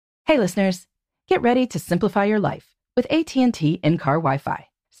Hey listeners, get ready to simplify your life with AT&T in-car Wi-Fi.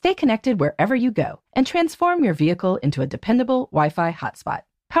 Stay connected wherever you go and transform your vehicle into a dependable Wi-Fi hotspot.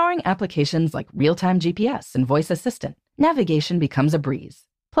 Powering applications like real-time GPS and voice assistant, navigation becomes a breeze.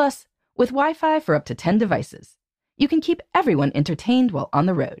 Plus, with Wi-Fi for up to 10 devices, you can keep everyone entertained while on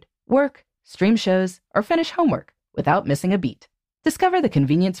the road, work, stream shows, or finish homework without missing a beat. Discover the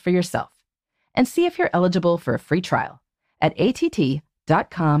convenience for yourself and see if you're eligible for a free trial at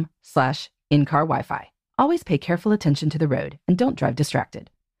att.com/in-car Wi-Fi. Always pay careful attention to the road and don't drive distracted.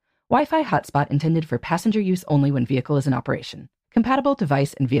 Wi-Fi hotspot intended for passenger use only when vehicle is in operation. Compatible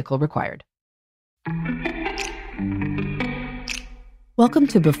device and vehicle required. Welcome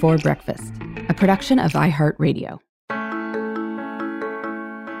to Before Breakfast, a production of iHeartRadio.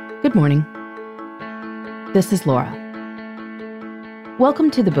 Good morning. This is Laura.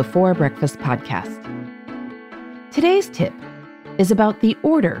 Welcome to the Before Breakfast podcast. Today's tip is about the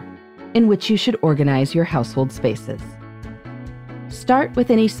order in which you should organize your household spaces. Start with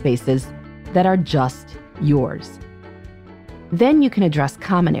any spaces that are just yours. Then you can address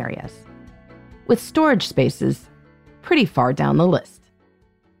common areas, with storage spaces pretty far down the list.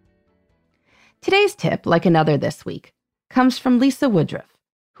 Today's tip, like another this week, comes from Lisa Woodruff,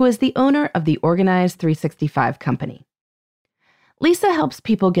 who is the owner of the Organize 365 company. Lisa helps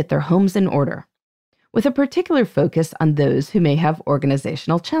people get their homes in order, with a particular focus on those who may have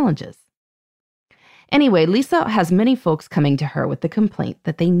organizational challenges. Anyway, Lisa has many folks coming to her with the complaint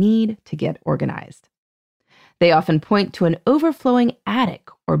that they need to get organized. They often point to an overflowing attic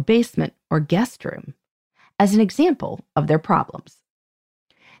or basement or guest room as an example of their problems.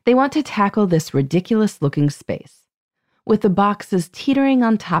 They want to tackle this ridiculous-looking space, with the boxes teetering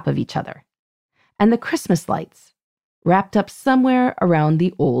on top of each other, and the Christmas lights wrapped up somewhere around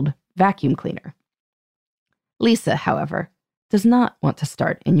the old vacuum cleaner. Lisa, however, does not want to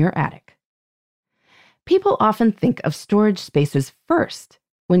start in your attic. People often think of storage spaces first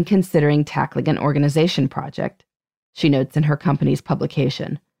when considering tackling an organization project, she notes in her company's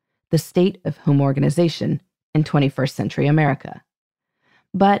publication, The State of Home Organization in 21st Century America.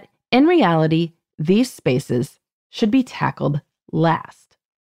 But in reality, these spaces should be tackled last.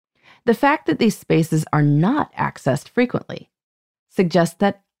 The fact that these spaces are not accessed frequently suggests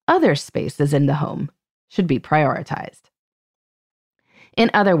that other spaces in the home should be prioritized.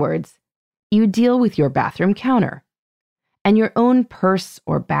 In other words, you deal with your bathroom counter and your own purse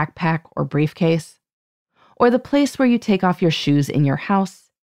or backpack or briefcase, or the place where you take off your shoes in your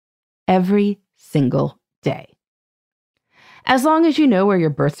house every single day. As long as you know where your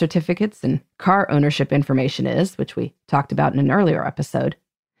birth certificates and car ownership information is, which we talked about in an earlier episode,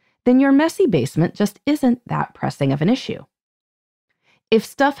 then your messy basement just isn't that pressing of an issue. If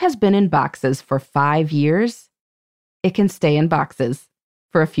stuff has been in boxes for 5 years, it can stay in boxes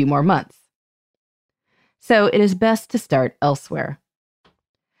for a few more months. So it is best to start elsewhere.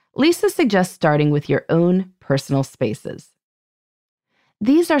 Lisa suggests starting with your own personal spaces.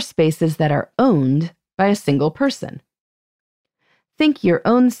 These are spaces that are owned by a single person. Think your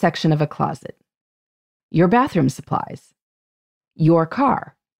own section of a closet, your bathroom supplies, your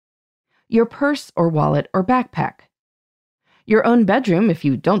car, your purse or wallet or backpack, your own bedroom if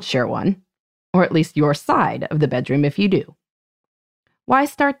you don't share one, or at least your side of the bedroom if you do. Why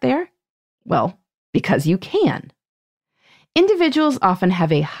start there? Well, because you can. Individuals often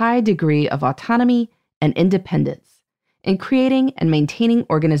have a high degree of autonomy and independence in creating and maintaining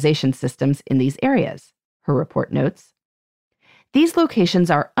organization systems in these areas, her report notes. These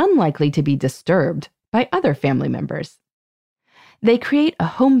locations are unlikely to be disturbed by other family members. They create a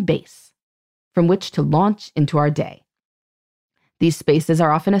home base from which to launch into our day. These spaces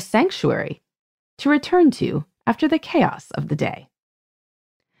are often a sanctuary to return to after the chaos of the day.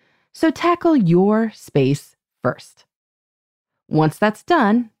 So tackle your space first. Once that's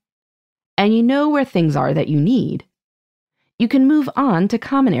done, and you know where things are that you need, you can move on to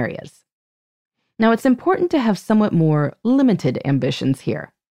common areas. Now, it's important to have somewhat more limited ambitions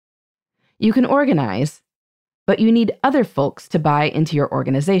here. You can organize, but you need other folks to buy into your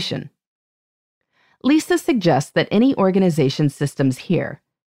organization. Lisa suggests that any organization systems here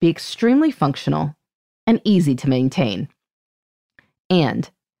be extremely functional and easy to maintain. And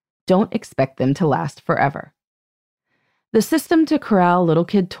don't expect them to last forever. The system to corral little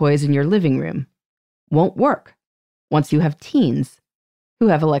kid toys in your living room won't work once you have teens who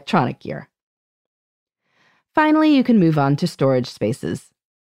have electronic gear. Finally, you can move on to storage spaces.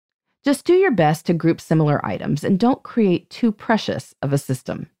 Just do your best to group similar items and don't create too precious of a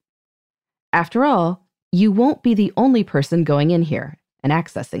system. After all, you won't be the only person going in here and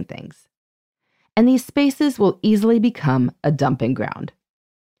accessing things. And these spaces will easily become a dumping ground.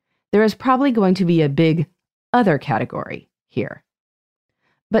 there is probably going to be a big other category here.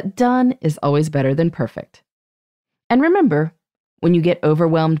 But done is always better than perfect. And remember, when you get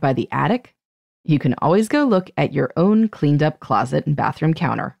overwhelmed by the attic, you can always go look at your own cleaned up closet and bathroom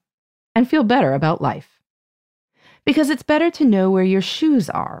counter and feel better about life. Because it's better to know where your shoes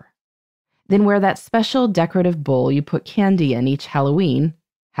are than where that special decorative bowl you put candy in each Halloween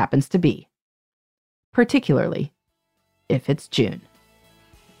happens to be. Particularly if it's June.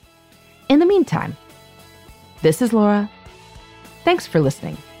 In the meantime, this is Laura. Thanks for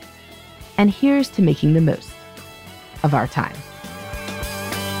listening. And here's to making the most of our time.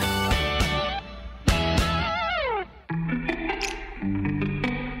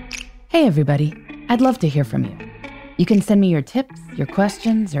 Hey everybody, I'd love to hear from you. You can send me your tips, your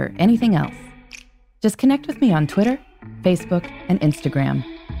questions, or anything else. Just connect with me on Twitter, Facebook, and Instagram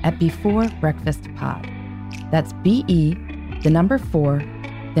at Before Breakfast Pod. That's BE, the number 4,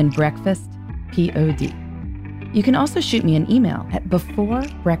 then breakfast, POD. You can also shoot me an email at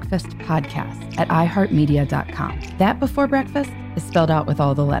beforebreakfastpodcast@iheartmedia.com. That Before Breakfast is spelled out with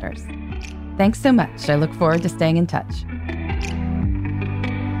all the letters. Thanks so much. I look forward to staying in touch.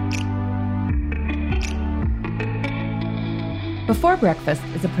 Before Breakfast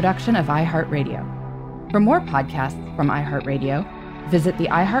is a production of iHeartRadio. For more podcasts from iHeartRadio, visit the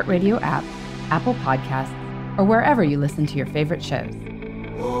iHeartRadio app, Apple Podcasts, or wherever you listen to your favorite shows.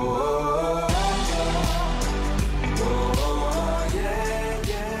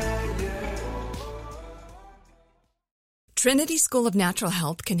 Trinity School of Natural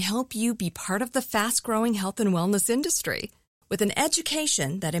Health can help you be part of the fast-growing health and wellness industry. With an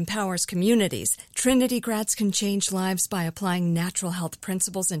education that empowers communities, Trinity grads can change lives by applying natural health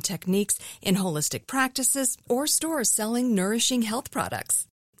principles and techniques in holistic practices or stores selling nourishing health products.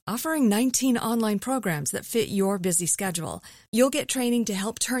 Offering 19 online programs that fit your busy schedule, you'll get training to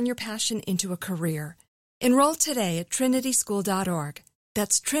help turn your passion into a career. Enroll today at trinityschool.org.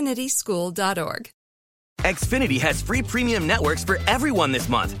 That's trinityschool.org. Xfinity has free premium networks for everyone this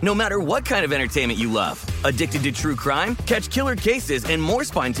month, no matter what kind of entertainment you love. Addicted to true crime? Catch killer cases and more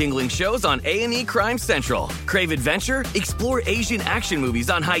spine-tingling shows on A&E Crime Central. Crave adventure? Explore Asian action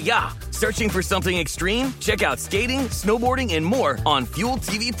movies on Hi-YAH. Searching for something extreme? Check out skating, snowboarding, and more on Fuel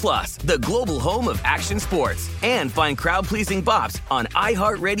TV Plus, the global home of action sports. And find crowd-pleasing bops on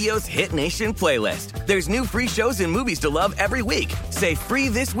iHeartRadio's Hit Nation playlist. There's new free shows and movies to love every week. Say free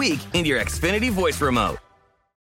this week in your Xfinity voice remote.